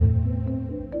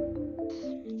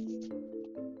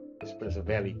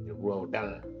Savelli, the Royal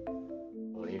Don. I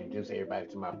want to introduce everybody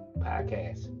to my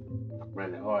podcast. I'm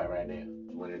running hard right now.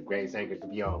 It's one of the greatest anchors to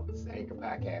be on. It's the Anchor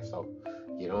Podcast. So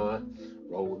get on,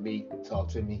 roll with me, talk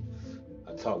to me,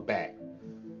 I talk back.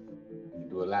 We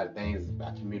do a lot of things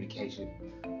about communication,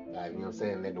 like, you know what I'm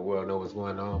saying, letting the world know what's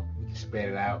going on. We can spread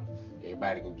it out.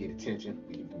 Everybody can get attention.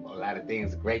 We can do a lot of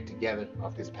things great together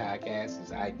off this podcast,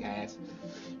 this iCast. You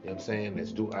know what I'm saying?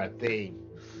 Let's do our thing.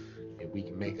 And we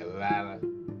can make a lot of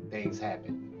things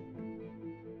happen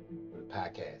with a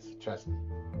podcast. Trust me.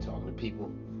 Talking to people,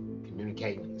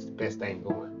 communicating is the best thing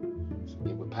going. So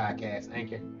get with Podcast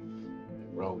Anchor and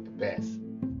roll with the best.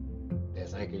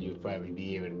 That's Anchor you'll probably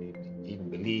be able to even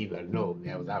believe or know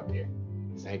that was out there.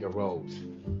 It's Anchor Rose.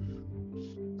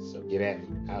 So get at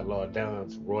me. Outlaw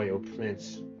Don's Royal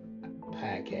Prince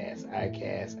Podcast,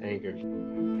 iCast, Anchor.